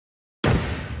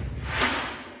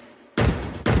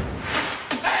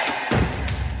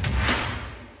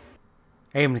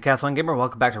Hey, I'm Decathlon Gamer.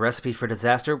 Welcome back to Recipe for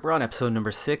Disaster. We're on episode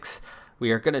number 6.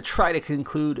 We are going to try to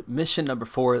conclude mission number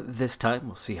 4 this time.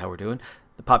 We'll see how we're doing.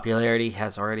 The popularity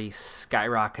has already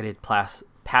skyrocketed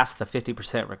past the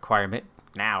 50% requirement,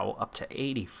 now up to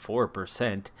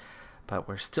 84%. But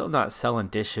we're still not selling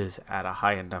dishes at a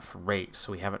high enough rate,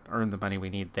 so we haven't earned the money we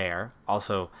need there.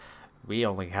 Also, we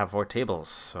only have 4 tables,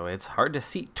 so it's hard to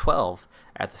seat 12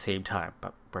 at the same time.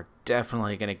 But we're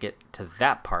definitely going to get to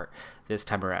that part this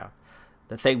time around.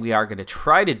 The thing we are going to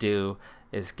try to do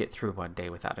is get through one day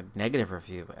without a negative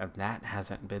review, and that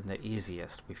hasn't been the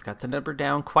easiest. We've got the number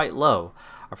down quite low.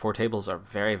 Our 4 tables are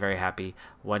very, very happy.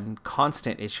 One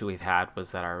constant issue we've had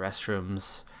was that our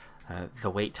restrooms, the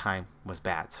wait time was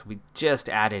bad. So we just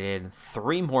added in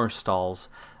 3 more stalls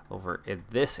over in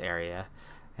this area,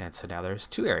 and so now there's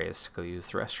 2 areas to go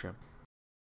use the restroom.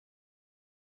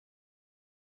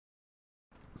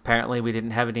 Apparently we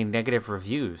didn't have any negative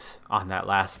reviews on that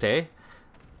last day.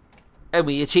 And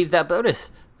we achieved that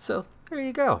bonus. So there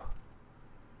you go.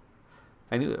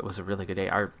 I knew it was a really good day.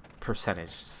 Our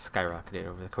percentage skyrocketed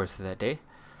over the course of that day.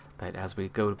 But as we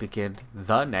go to begin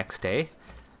the next day,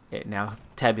 it now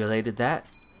tabulated that.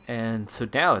 And so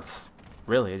now it's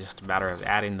really just a matter of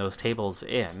adding those tables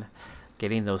in,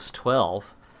 getting those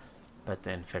 12, but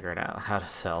then figuring out how to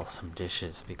sell some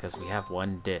dishes because we have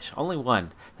one dish, only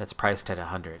one, that's priced at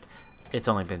 100. It's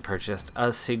only been purchased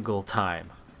a single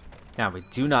time. Now, we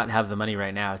do not have the money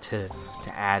right now to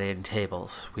add in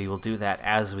tables. We will do that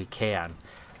as we can.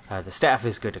 The staff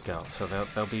is good to go, so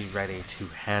they'll be ready to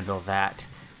handle that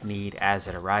need as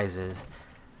it arises.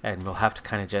 And we'll have to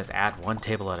kind of just add 1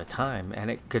 table at a time,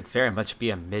 and it could very much be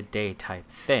a midday type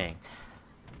thing.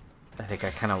 I think I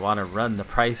kind of want to run the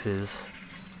prices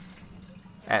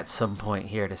at some point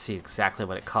here to see exactly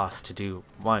what it costs to do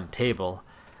 1 table.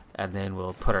 And then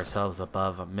we'll put ourselves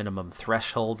above a minimum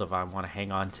threshold if I want to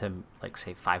hang on to, like,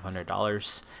 say,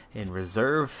 $500 in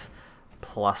reserve,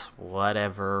 plus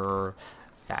whatever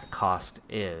that cost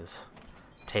is.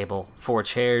 Table, 4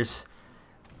 chairs,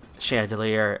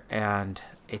 chandelier, and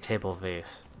a table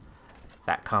vase.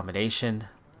 That combination,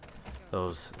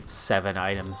 those 7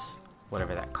 items,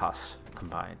 whatever that costs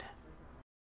combined.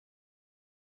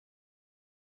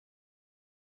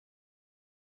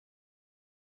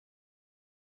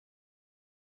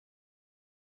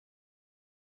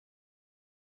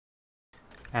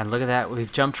 And look at that,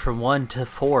 we've jumped from 1 to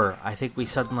 4. I think we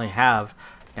suddenly have.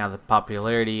 Now the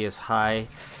popularity is high,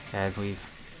 and we've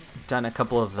done a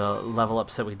couple of the level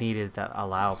ups that we needed that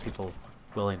allow people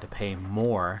willing to pay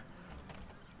more.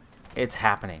 It's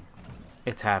happening.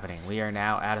 It's happening. We are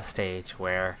now at a stage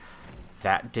where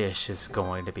that dish is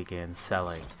going to begin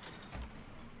selling.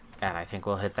 And I think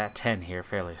we'll hit that 10 here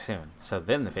fairly soon. So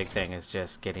then the big thing is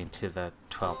just getting to the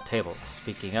 12 tables.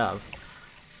 Speaking of,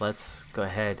 let's go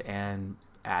ahead and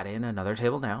add in another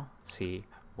table now, see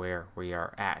where we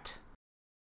are at.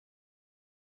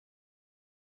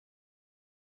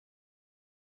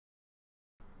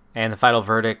 And the final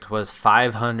verdict was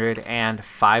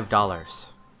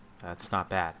 $505. That's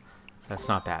not bad. That's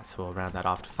not bad. So we'll round that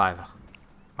off to 5.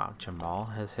 Wow,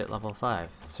 Jamal has hit level 5.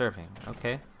 Serving.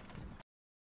 Okay.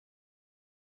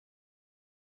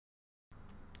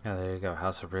 Oh, there you go.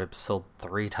 House of Ribs sold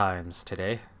 3 times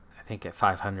today. I think at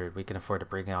 500 we can afford to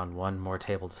bring on 1 more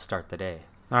table to start the day.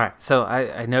 Alright, so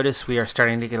I noticed we are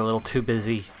starting to get a little too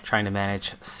busy trying to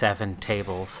manage 7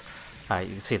 tables. You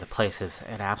can see the place is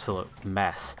an absolute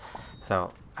mess.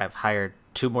 So I've hired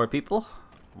 2 more people.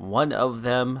 One of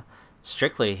them,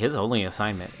 strictly his only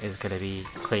assignment is going to be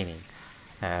cleaning.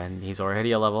 And he's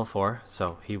already a level 4,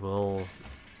 so he will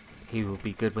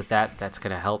be good with that. That's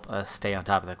going to help us stay on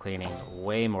top of the cleaning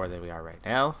way more than we are right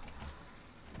now.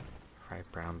 Fried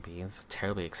brown beans,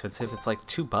 terribly expensive. It's like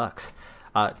 $2.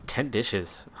 10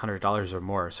 dishes, $100 or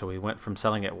more. So we went from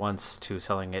selling it once to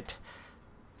selling it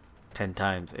 10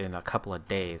 times in a couple of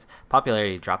days.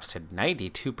 Popularity drops to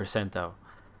 92% though.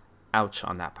 Ouch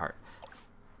on that part.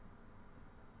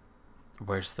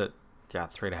 Where's the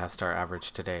 3.5 star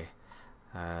average today?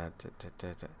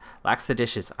 Lacks the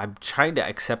dishes. I'm trying to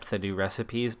accept the new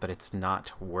recipes, but it's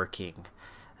not working.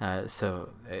 So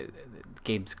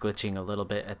game's glitching a little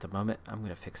bit at the moment. I'm going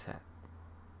to fix that.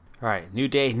 Alright, new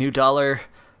day, new dollar,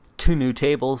 2 new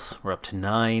tables. We're up to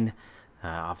 9.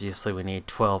 Obviously we need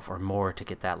 12 or more to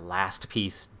get that last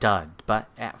piece done. But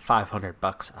at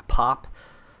 $500 a pop,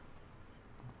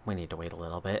 we need to wait a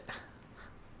little bit.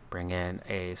 Bring in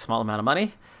a small amount of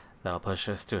money. That'll push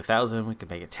us to 1,000. We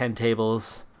could make it 10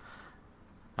 tables.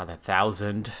 Another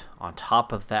 1,000 on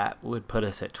top of that would put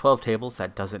us at 12 tables.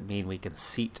 That doesn't mean we can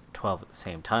seat 12 at the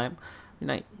same time.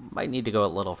 We might need to go a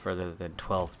little further than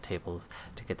 12 tables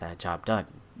to get that job done.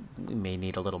 we may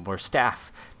need a little more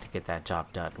staff to get that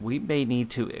job done. We may need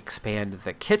to expand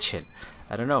the kitchen.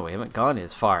 I don't know. We haven't gone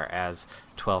as far as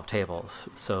 12 tables.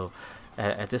 So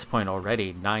at this point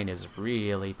already, 9 is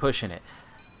really pushing it.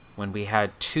 When we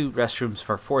had 2 restrooms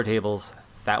for 4 tables,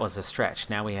 that was a stretch.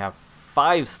 Now we have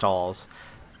 5 stalls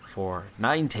for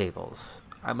 9 tables.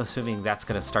 I'm assuming that's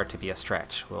going to start to be a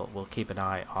stretch. We'll keep an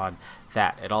eye on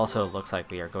that. It also looks like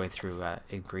we are going through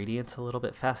ingredients a little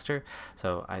bit faster,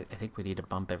 so I think we need to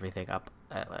bump everything up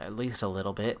at least a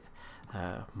little bit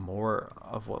more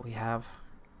of what we have.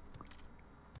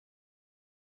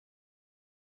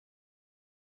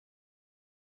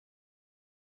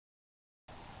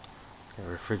 The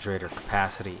refrigerator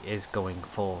capacity is going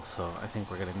full, so I think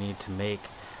we're going to need to make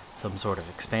some sort of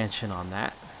expansion on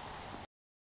that.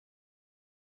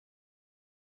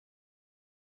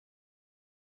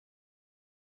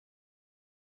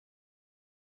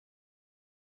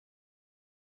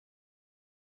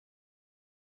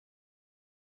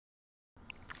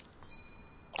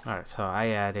 Alright, so I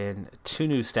add in 2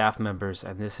 new staff members,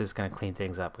 and this is going to clean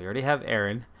things up. We already have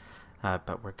Aaron,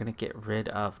 but we're going to get rid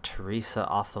of Teresa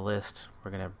off the list.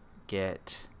 We're going to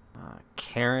get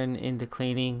Karen into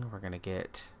cleaning. We're going to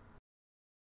get...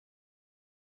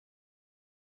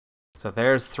 So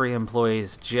there's 3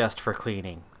 employees just for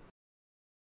cleaning.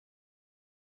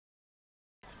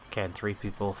 Can 3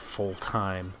 people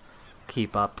full-time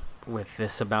keep up with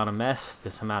this amount of mess,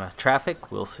 this amount of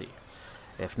traffic? We'll see.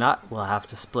 If not, we'll have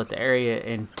to split the area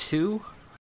in 2.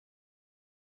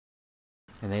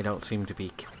 And they don't seem to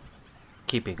be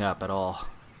keeping up at all.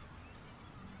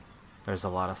 There's a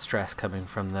lot of stress coming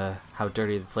from how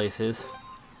dirty the place is.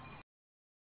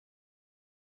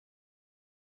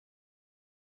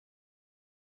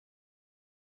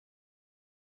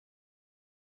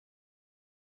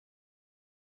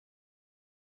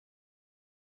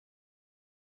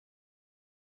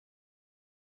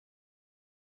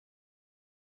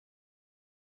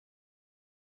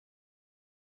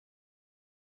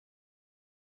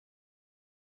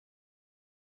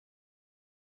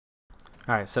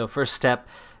 Alright, so first step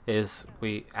is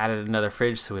we added another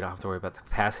fridge so we don't have to worry about the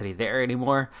capacity there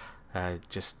anymore.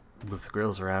 Just move the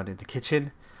grills around in the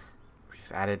kitchen.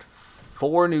 We've added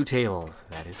 4 new tables.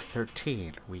 That is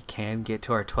 13. We can get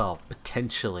to our 12,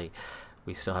 potentially.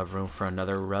 We still have room for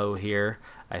another row here.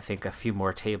 I think a few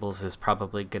more tables is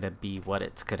probably going to be what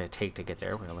it's going to take to get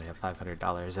there. We only have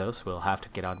 $500 though, so we'll have to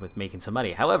get on with making some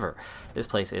money. However, this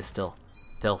place is still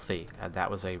filthy, and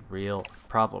that was a real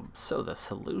problem. So the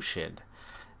solution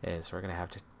is we're going to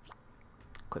have to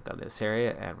click on this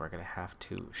area, and we're going to have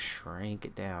to shrink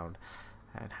it down.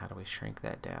 And how do we shrink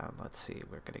that down? Let's see.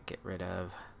 We're going to get rid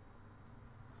of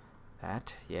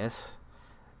that. Yes.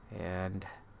 And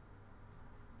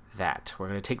that. We're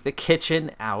going to take the kitchen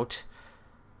out.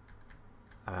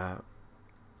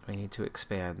 We need to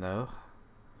expand, though.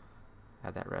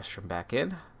 Add that restroom back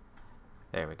in.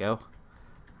 There we go.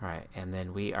 All right. And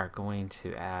then we are going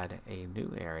to add a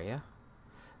new area.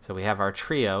 So we have our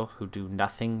trio who do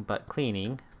nothing but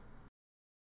cleaning.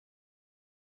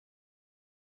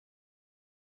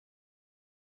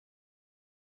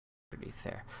 Underneath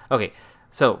there. Okay,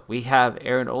 so we have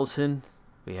Aaron Olson,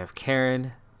 we have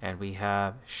Karen, and we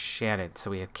have Shannon. So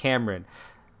we have Cameron,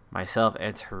 myself,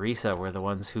 and Teresa were the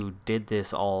ones who did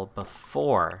this all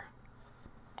before.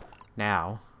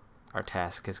 Now, our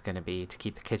task is going to be to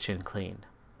keep the kitchen clean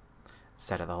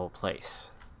instead of the whole place.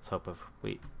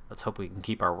 Let's hope we can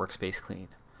keep our workspace clean.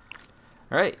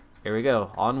 All right, here we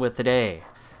go. On with the day.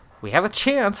 We have a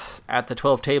chance at the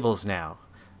 12 tables now.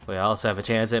 We also have a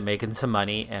chance at making some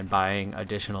money and buying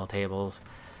additional tables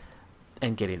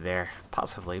and getting there,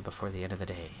 possibly before the end of the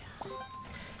day.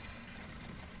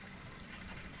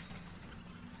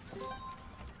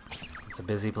 It's a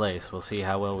busy place. We'll see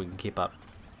how well we can keep up.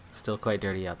 Still quite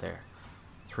dirty out there.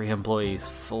 3 employees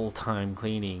full-time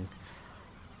cleaning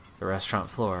the restaurant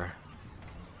floor.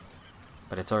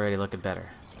 But it's already looking better.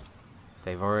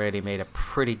 They've already made a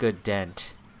pretty good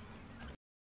dent.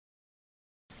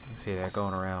 You see they're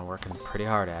going around working pretty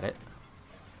hard at it.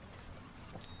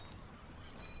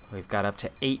 We've got up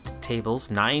to 8 tables,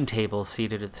 9 tables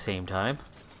seated at the same time.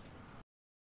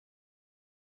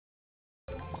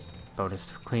 Bonus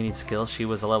to cleaning skill. She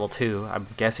was a level 2. I'm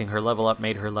guessing her level up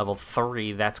made her level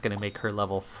 3. That's going to make her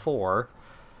level 4.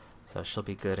 So she'll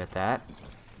be good at that.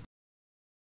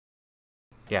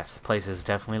 Yes, the place is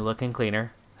definitely looking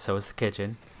cleaner. So is the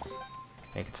kitchen.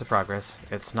 Making some progress.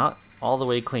 It's not all the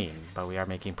way clean, but we are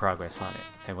making progress on it.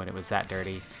 And when it was that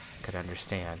dirty, I could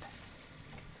understand.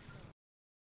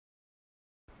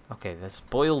 Okay, this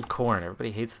boiled corn.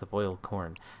 Everybody hates the boiled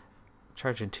corn. I'm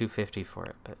charging $2.50 for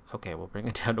it, but okay, we'll bring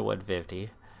it down to $1.50.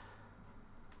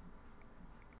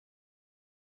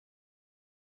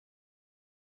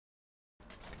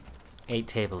 8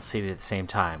 tables seated at the same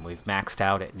time. We've maxed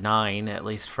out at 9, at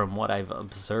least from what I've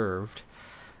observed.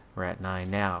 We're at 9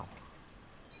 now.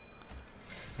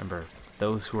 Remember,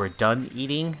 those who are done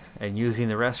eating and using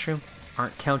the restroom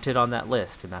aren't counted on that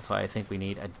list, and that's why I think we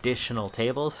need additional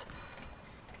tables.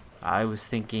 I was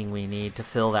thinking we need to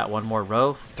fill that one more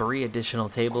row, 3 additional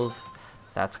tables.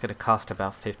 That's going to cost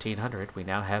about 1,500. We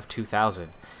now have 2,000,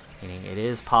 meaning it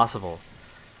is possible.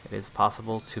 It is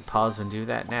possible to pause and do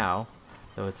that now,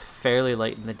 though it's fairly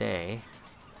late in the day.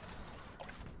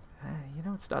 You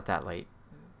know, it's not that late.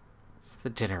 It's the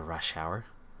dinner rush hour.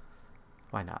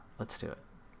 Why not? Let's do it.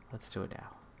 Let's do it now.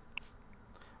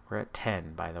 We're at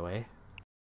 10, by the way.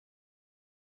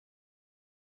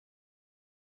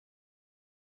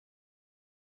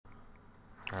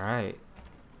 Alright,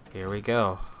 here we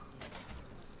go.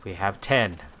 We have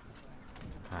 10.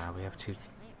 We have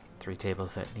 3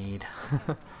 tables that need.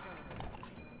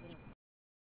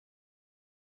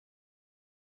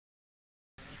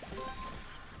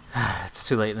 It's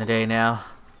too late in the day now.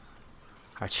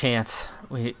 Our chance.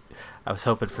 I was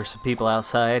hoping for some people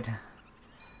outside.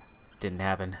 Didn't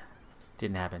happen.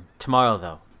 Didn't happen. Tomorrow,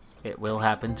 though. It will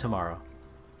happen tomorrow.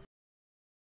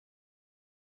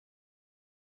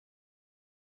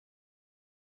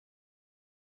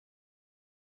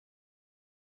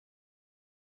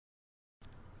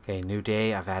 Okay, new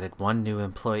day. I've added 1 new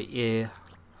employee.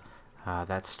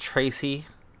 That's Tracy.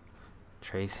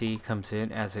 Tracy comes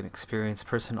in as an experienced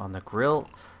person on the grill.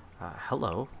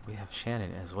 Hello, we have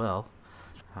Shannon as well.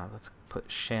 Let's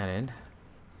put Shannon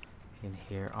in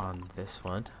here on this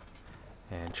one.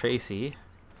 And Tracy.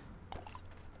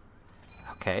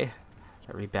 Okay,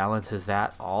 that rebalances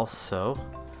that also.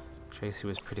 Tracy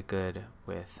was pretty good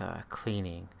with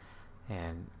cleaning,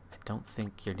 and I don't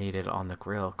think you're needed on the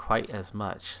grill quite as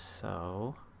much.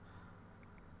 So,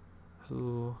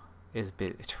 who is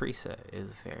busy? Teresa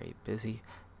is very busy.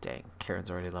 Dang,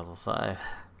 Karen's already level 5.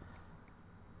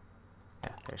 Yeah,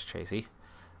 there's Tracy.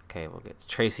 Okay, we'll get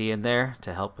Tracy in there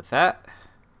to help with that.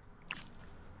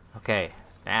 Okay,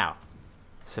 now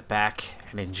sit back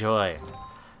and enjoy.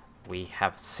 We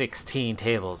have 16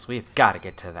 tables. We've got to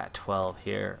get to that 12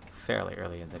 here fairly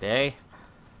early in the day.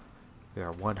 We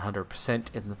are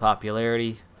 100% in the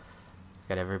popularity.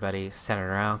 Got everybody centered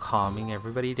around, calming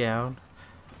everybody down,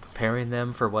 preparing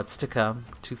them for what's to come.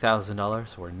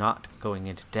 $2,000. We're not going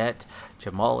into debt.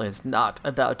 Jamal is not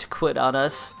about to quit on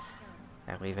us.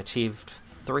 And we've achieved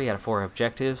 3 out of 4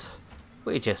 objectives.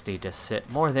 We just need to sit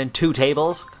more than 2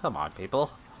 tables. Come on,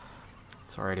 people.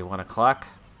 It's already 1 o'clock.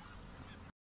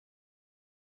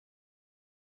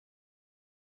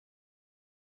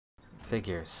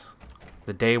 Figures.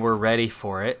 The day we're ready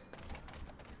for it.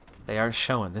 They aren't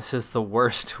showing. This is the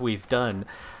worst we've done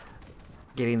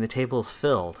getting the tables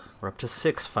filled. We're up to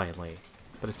 6 finally.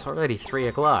 But it's already 3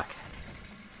 o'clock.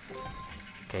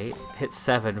 Okay, hit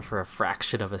 7 for a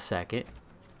fraction of a second.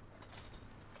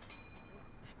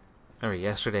 Remember,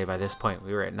 yesterday by this point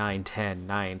we were at 9, 10,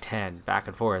 9, 10, back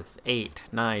and forth, 8,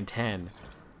 9, 10.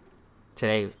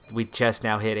 Today we just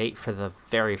now hit 8 for the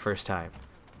very first time.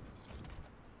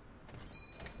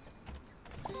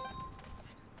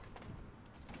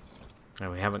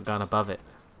 And we haven't gone above it.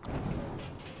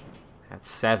 That's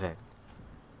 7.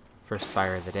 First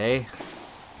fire of the day.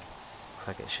 Looks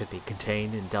like it should be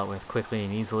contained and dealt with quickly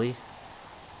and easily.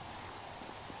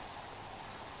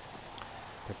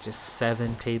 But just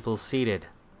 7 tables seated.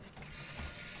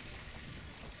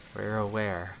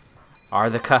 Where are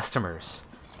the customers?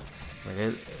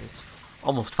 It's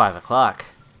almost 5 o'clock.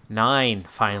 9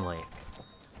 finally.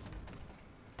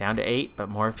 Down to 8, but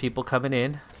more people coming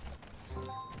in.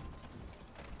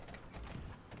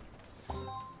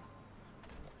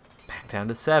 Back down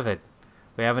to 7.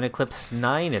 We haven't eclipsed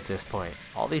 9 at this point.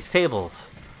 All these tables.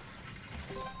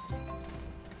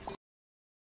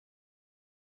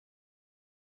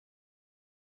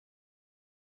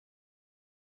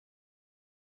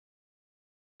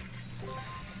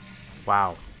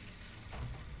 Wow.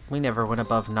 We never went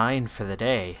above 9 for the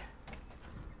day.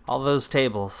 All those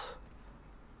tables.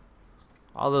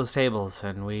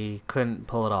 And we couldn't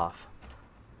pull it off.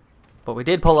 What we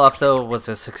did pull off, though, was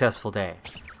a successful day.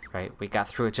 Right? We got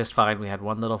through it just fine. We had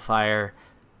 1 little fire.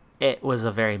 It was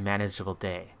a very manageable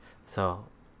day. So,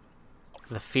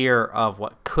 the fear of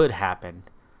what could happen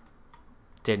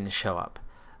didn't show up.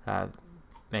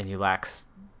 Menu lacks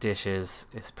dishes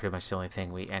is pretty much the only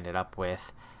thing we ended up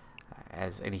with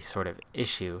as any sort of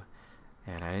issue,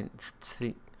 and I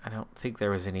don't think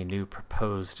there was any new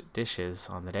proposed dishes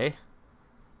on the day.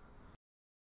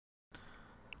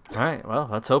 All right, well,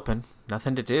 let's open.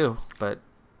 Nothing to do but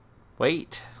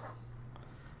wait.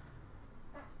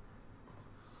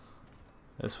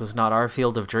 This was not our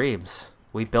field of dreams.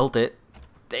 We built it.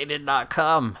 They did not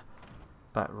come.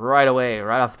 But right away,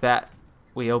 right off the bat,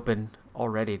 we open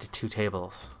already to 2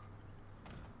 tables.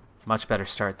 Much better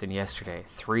start than yesterday.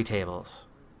 3 tables.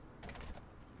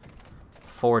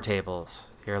 4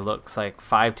 tables. Here looks like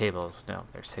 5 tables. No,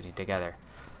 they're sitting together.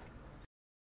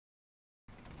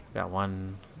 Got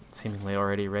one seemingly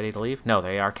already ready to leave. No,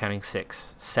 they are counting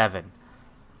 6. 7.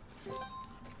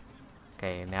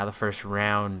 Okay, now the first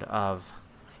round of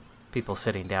people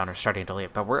sitting down are starting to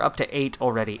leave. But we're up to 8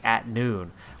 already at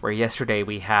noon, where yesterday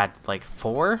we had like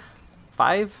 4?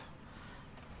 5?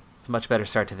 It's a much better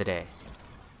start to the day.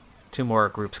 2 more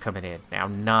groups coming in. Now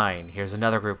 9. Here's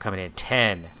another group coming in.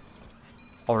 10.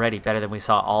 Already better than we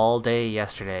saw all day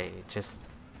yesterday. Just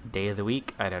day of the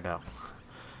week? I don't know.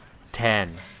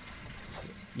 10. It's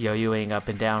yo-yoing up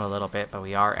and down a little bit, but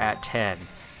we are at 10.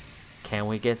 Can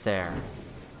we get there?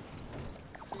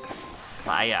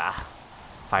 Fire.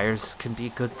 Fires can be a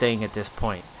good thing at this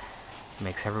point. It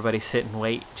makes everybody sit and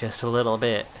wait just a little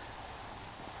bit.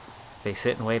 If they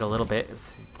sit and wait a little bit,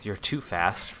 you're too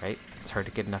fast, right? It's hard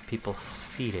to get enough people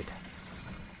seated.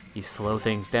 You slow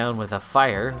things down with a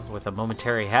fire, with a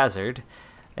momentary hazard,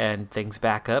 and things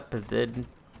back up, and then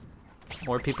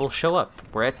more people show up.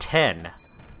 We're at 10.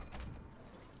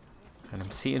 And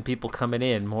I'm seeing people coming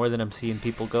in more than I'm seeing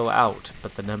people go out,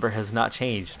 but the number has not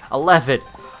changed. 11!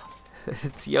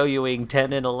 It's yo-yoing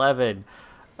 10 and 11.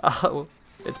 Oh,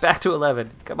 it's back to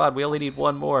 11. Come on, we only need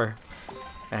 1 more.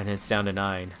 And it's down to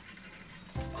 9.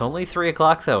 It's only 3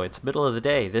 o'clock though. It's middle of the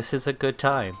day. This is a good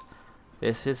time.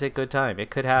 This is a good time. It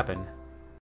could happen.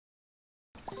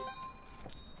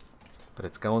 But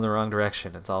it's going the wrong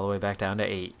direction. It's all the way back down to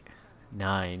 8.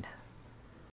 9.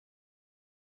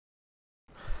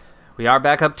 We are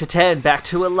back up to 10. Back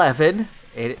to 11.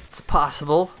 It's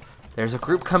possible. There's a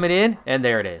group coming in, and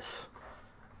there it is.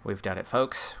 We've done it,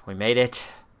 folks. We made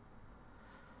it.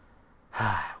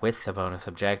 With the bonus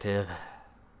objective.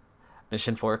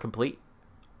 Mission 4 complete.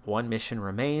 1 mission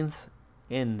remains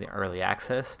in the early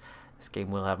access. This game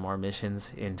will have more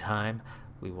missions in time.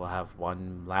 We will have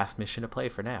 1 last mission to play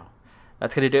for now.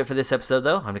 That's going to do it for this episode,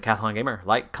 though. I'm Decathlon Gamer.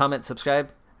 Like, comment, subscribe,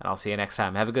 and I'll see you next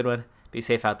time. Have a good one. Be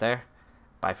safe out there.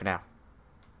 Bye for now.